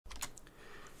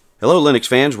Hello Linux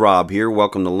fans, Rob here.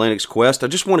 Welcome to Linux Quest. I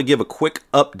just want to give a quick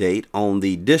update on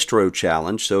the distro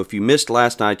challenge. So if you missed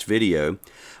last night's video,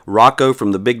 Rocco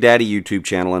from the BigDaddy YouTube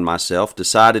channel and myself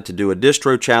decided to do a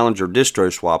distro challenge or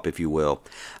distro swap, if you will.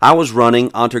 I was running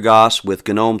Antergos with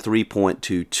GNOME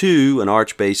 3.22, an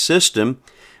Arch-based system.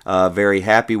 Very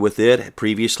happy with it.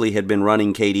 Previously had been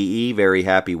running KDE. Very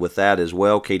happy with that as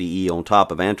well. KDE on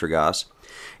top of Antergos.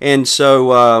 And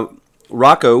so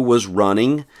Rocco was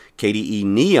running KDE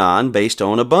Neon based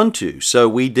on Ubuntu. So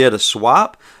we did a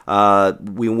swap.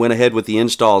 We went ahead with the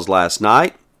installs last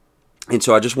night. And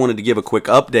so I just wanted to give a quick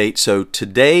update. So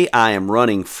today I am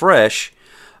running fresh.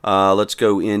 Let's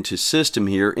go into System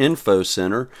here, Info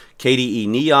Center, KDE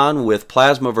Neon with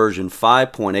Plasma version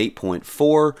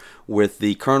 5.8.4 with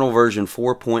the kernel version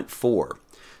 4.4.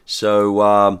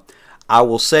 So I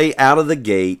will say out of the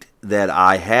gate that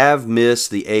I have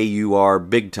missed the AUR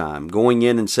big time. Going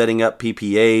in and setting up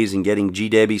PPAs and getting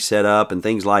GDebi set up and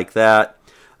things like that.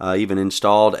 Even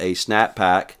installed a snap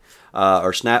pack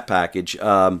or snap package.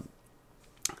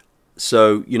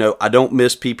 So, you know, I don't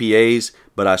miss PPAs,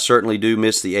 but I certainly do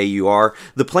miss the AUR.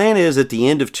 The plan is at the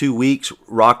end of 2 weeks,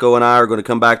 Rocco and I are going to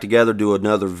come back together, do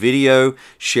another video,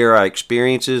 share our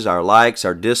experiences, our likes,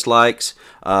 our dislikes.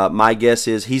 My guess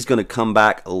is he's going to come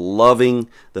back loving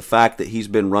the fact that he's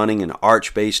been running an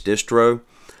Arch-based distro.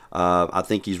 I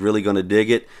think he's really going to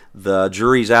dig it. The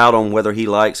jury's out on whether he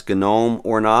likes GNOME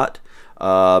or not.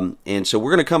 And so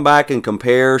we're going to come back and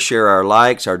compare, share our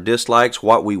likes, our dislikes,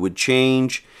 what we would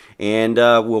change. And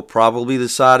we'll probably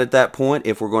decide at that point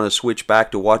if we're going to switch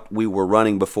back to what we were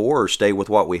running before or stay with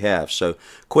what we have. So,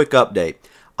 quick update.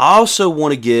 I also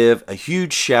want to give a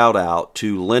huge shout out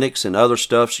to Linux and Other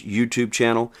Stuff's YouTube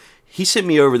channel. He sent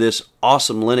me over this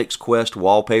awesome Linux Quest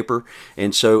wallpaper,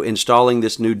 and so installing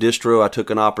this new distro, I took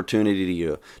an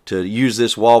opportunity to use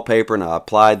this wallpaper, and I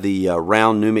applied the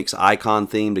round Numix icon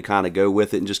theme to kind of go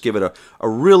with it and just give it a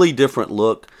really different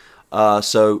look.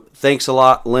 So thanks a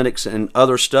lot, Linux and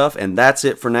Other Stuff, and that's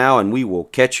it for now, and we will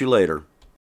catch you later.